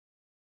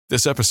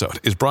This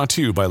episode is brought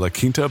to you by La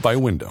Quinta by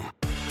Wyndham.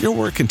 Your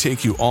work can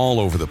take you all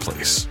over the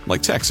place,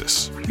 like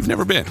Texas. You've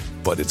never been,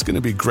 but it's going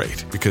to be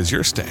great because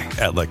you're staying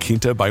at La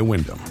Quinta by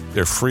Wyndham.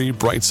 Their free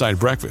Bright Side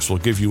breakfast will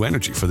give you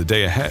energy for the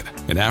day ahead.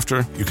 And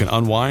after, you can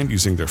unwind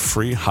using their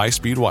free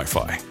high-speed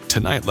Wi-Fi.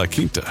 Tonight, La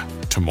Quinta.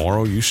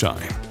 Tomorrow, you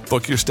shine.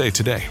 Book your stay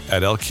today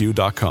at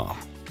lq.com.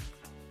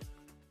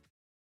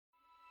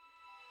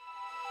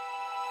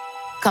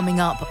 Coming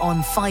up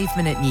on 5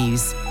 Minute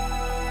News.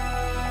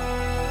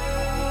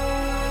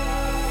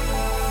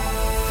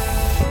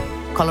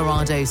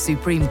 Colorado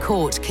Supreme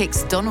Court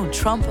kicks Donald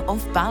Trump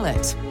off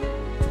ballot.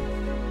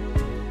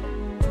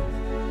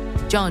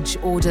 Judge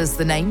orders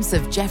the names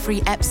of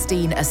Jeffrey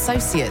Epstein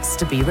associates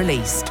to be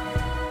released.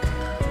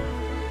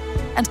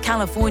 And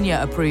California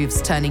approves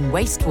turning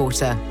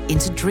wastewater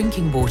into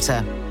drinking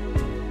water.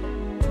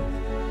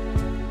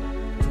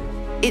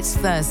 It's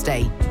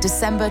Thursday,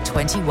 December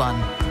 21.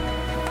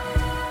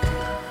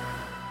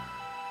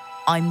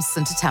 I'm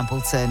Santa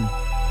Templeton.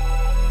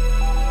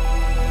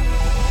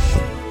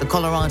 The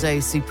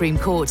Colorado Supreme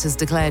Court has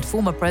declared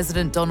former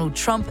President Donald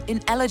Trump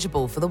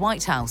ineligible for the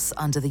White House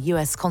under the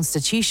U.S.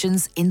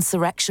 Constitution's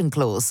insurrection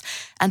clause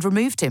and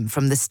removed him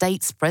from the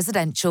state's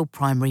presidential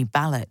primary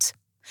ballot.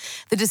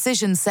 The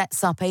decision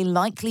sets up a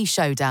likely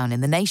showdown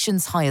in the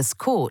nation's highest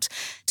court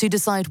to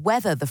decide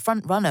whether the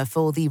frontrunner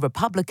for the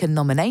Republican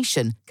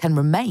nomination can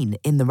remain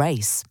in the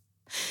race.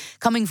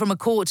 Coming from a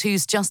court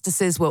whose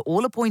justices were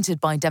all appointed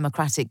by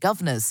Democratic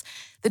governors,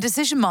 the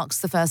decision marks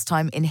the first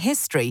time in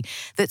history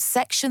that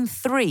Section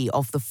 3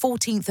 of the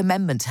 14th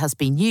Amendment has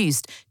been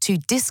used to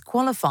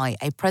disqualify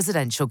a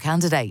presidential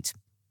candidate.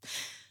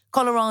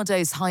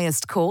 Colorado's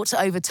highest court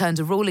overturned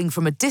a ruling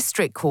from a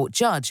district court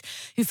judge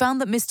who found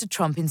that Mr.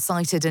 Trump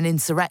incited an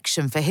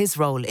insurrection for his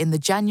role in the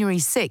January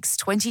 6,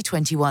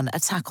 2021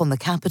 attack on the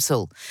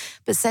Capitol,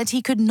 but said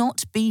he could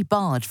not be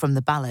barred from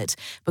the ballot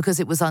because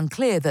it was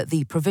unclear that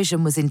the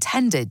provision was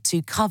intended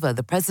to cover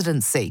the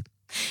presidency.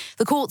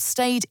 The court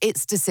stayed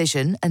its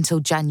decision until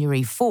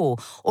January 4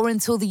 or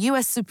until the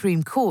U.S.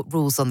 Supreme Court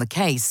rules on the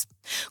case.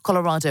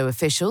 Colorado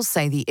officials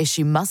say the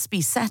issue must be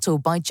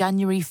settled by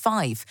January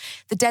 5,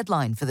 the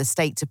deadline for the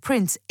state to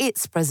print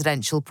its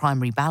presidential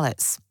primary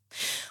ballots.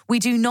 We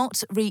do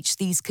not reach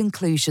these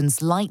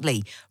conclusions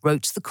lightly,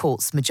 wrote the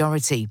court's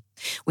majority.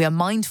 We are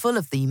mindful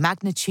of the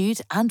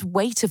magnitude and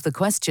weight of the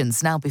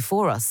questions now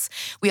before us.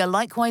 We are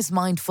likewise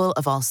mindful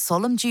of our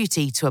solemn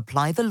duty to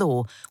apply the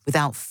law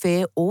without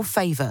fear or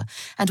favour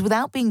and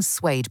without being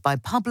swayed by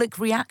public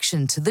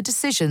reaction to the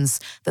decisions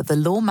that the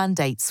law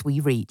mandates we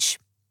reach.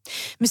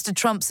 Mr.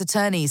 Trump's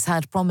attorneys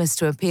had promised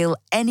to appeal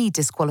any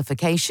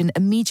disqualification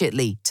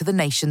immediately to the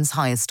nation's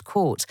highest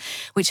court,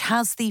 which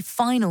has the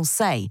final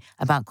say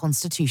about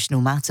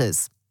constitutional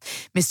matters.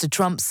 Mr.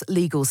 Trump's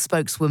legal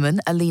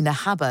spokeswoman, Alina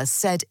Habba,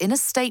 said in a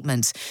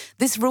statement,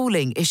 this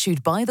ruling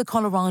issued by the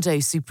Colorado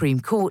Supreme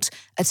Court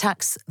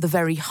attacks the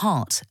very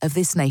heart of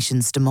this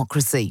nation's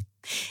democracy.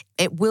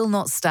 It will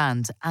not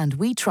stand, and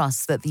we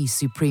trust that the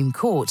Supreme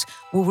Court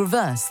will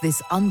reverse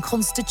this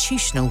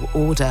unconstitutional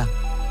order.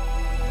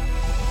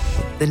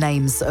 The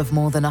names of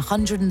more than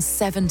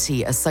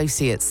 170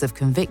 associates of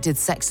convicted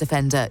sex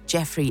offender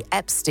Jeffrey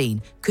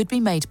Epstein could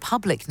be made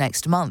public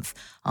next month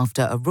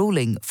after a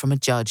ruling from a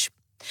judge.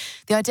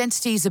 The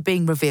identities are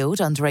being revealed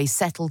under a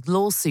settled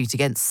lawsuit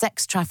against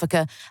sex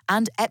trafficker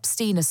and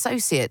Epstein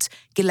associate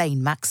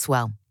Ghislaine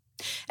Maxwell.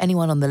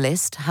 Anyone on the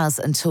list has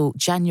until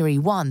January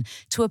 1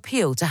 to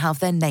appeal to have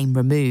their name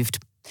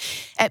removed.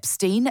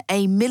 Epstein,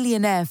 a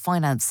millionaire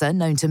financer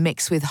known to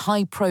mix with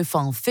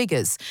high-profile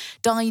figures,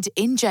 died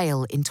in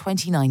jail in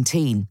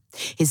 2019.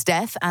 His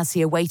death, as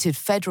he awaited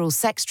federal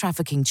sex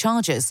trafficking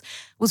charges,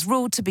 was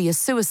ruled to be a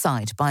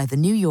suicide by the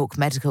New York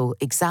Medical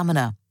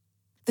Examiner.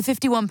 The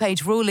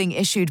 51-page ruling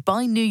issued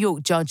by New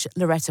York Judge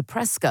Loretta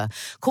Preska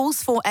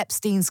calls for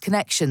Epstein's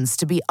connections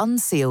to be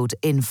unsealed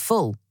in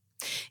full.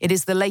 It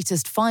is the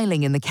latest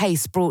filing in the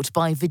case brought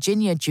by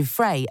Virginia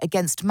Giuffre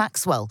against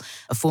Maxwell,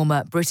 a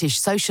former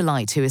British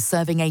socialite who is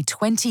serving a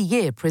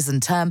 20-year prison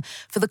term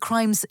for the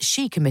crimes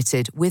she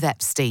committed with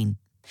Epstein.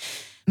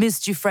 Ms.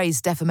 Giuffre's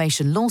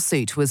defamation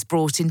lawsuit was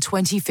brought in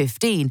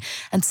 2015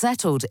 and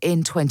settled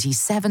in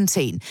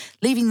 2017,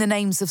 leaving the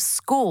names of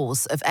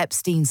scores of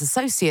Epstein's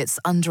associates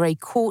under a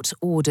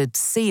court-ordered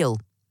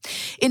seal.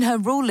 In her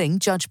ruling,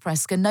 Judge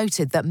Preska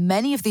noted that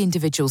many of the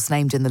individuals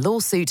named in the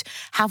lawsuit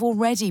have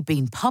already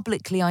been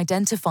publicly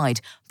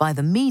identified by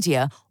the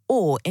media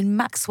or in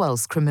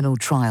Maxwell's criminal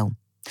trial.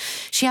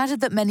 She added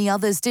that many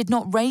others did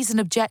not raise an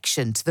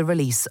objection to the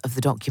release of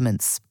the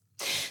documents.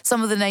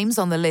 Some of the names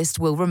on the list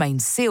will remain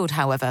sealed,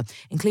 however,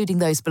 including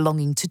those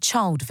belonging to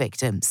child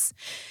victims.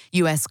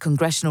 US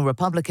congressional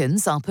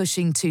Republicans are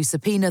pushing to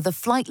subpoena the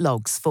flight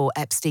logs for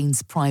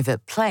Epstein's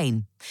private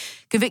plane.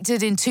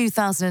 Convicted in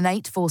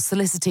 2008 for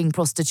soliciting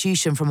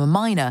prostitution from a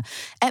minor,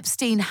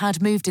 Epstein had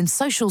moved in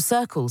social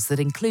circles that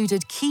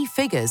included key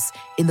figures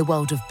in the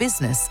world of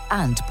business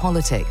and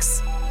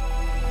politics.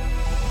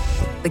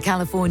 The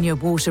California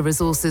Water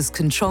Resources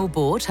Control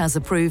Board has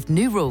approved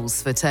new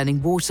rules for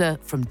turning water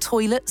from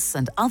toilets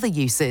and other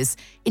uses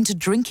into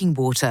drinking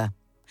water.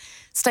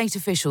 State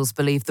officials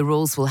believe the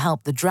rules will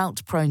help the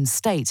drought-prone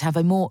state have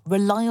a more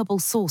reliable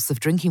source of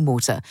drinking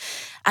water,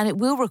 and it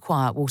will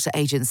require water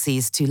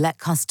agencies to let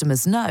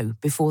customers know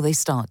before they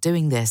start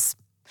doing this.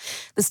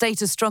 The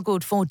state has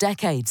struggled for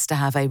decades to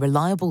have a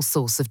reliable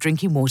source of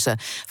drinking water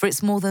for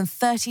its more than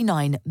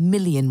 39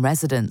 million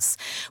residents,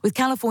 with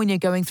California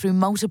going through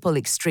multiple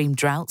extreme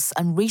droughts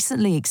and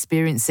recently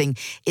experiencing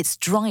its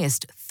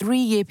driest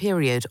 3-year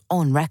period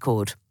on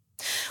record.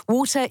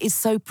 Water is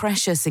so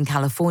precious in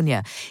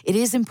California, it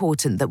is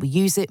important that we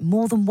use it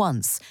more than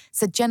once,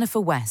 said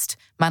Jennifer West,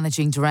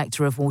 Managing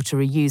Director of Water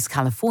Reuse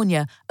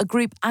California, a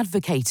group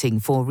advocating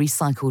for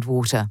recycled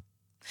water.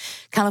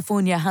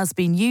 California has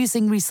been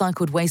using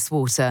recycled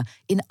wastewater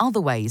in other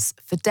ways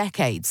for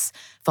decades.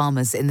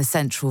 Farmers in the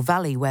Central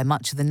Valley, where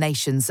much of the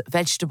nation's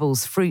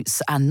vegetables,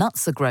 fruits and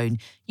nuts are grown,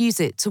 use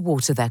it to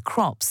water their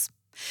crops.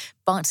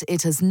 But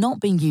it has not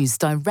been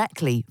used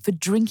directly for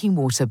drinking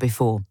water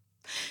before.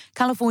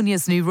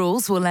 California's new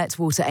rules will let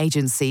water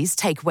agencies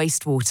take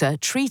wastewater,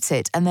 treat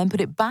it, and then put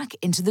it back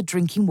into the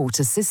drinking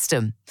water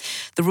system.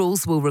 The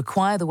rules will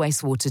require the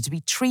wastewater to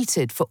be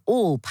treated for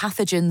all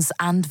pathogens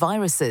and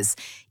viruses,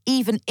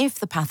 even if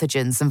the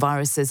pathogens and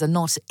viruses are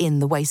not in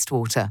the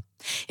wastewater.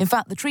 In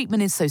fact, the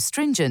treatment is so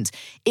stringent,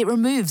 it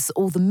removes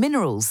all the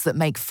minerals that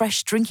make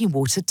fresh drinking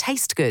water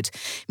taste good,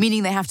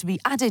 meaning they have to be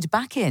added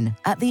back in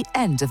at the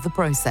end of the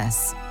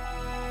process.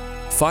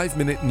 5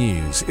 Minute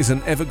News is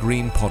an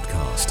evergreen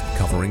podcast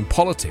covering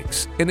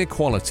politics,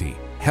 inequality,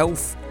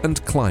 health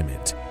and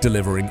climate,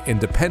 delivering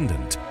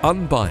independent,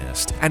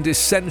 unbiased and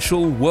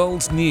essential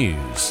world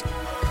news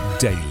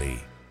daily.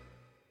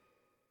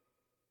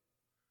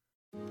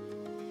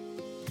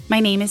 My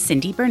name is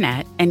Cindy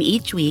Burnett, and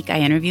each week I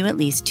interview at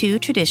least 2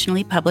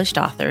 traditionally published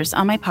authors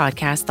on my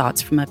podcast,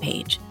 Thoughts from a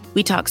Page.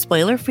 We talk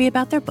spoiler-free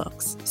about their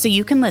books, so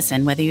you can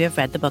listen whether you have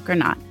read the book or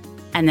not.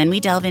 And then we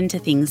delve into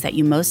things that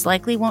you most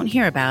likely won't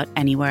hear about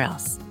anywhere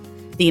else.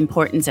 The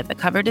importance of the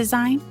cover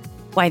design,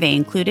 why they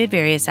included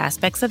various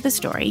aspects of the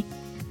story,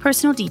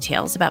 personal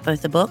details about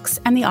both the books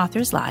and the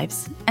authors'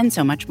 lives, and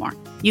so much more.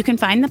 You can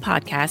find the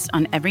podcast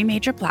on every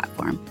major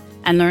platform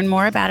and learn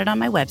more about it on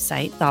my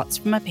website,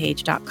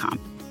 thoughtsfromapage.com.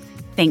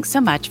 Thanks so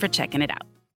much for checking it out.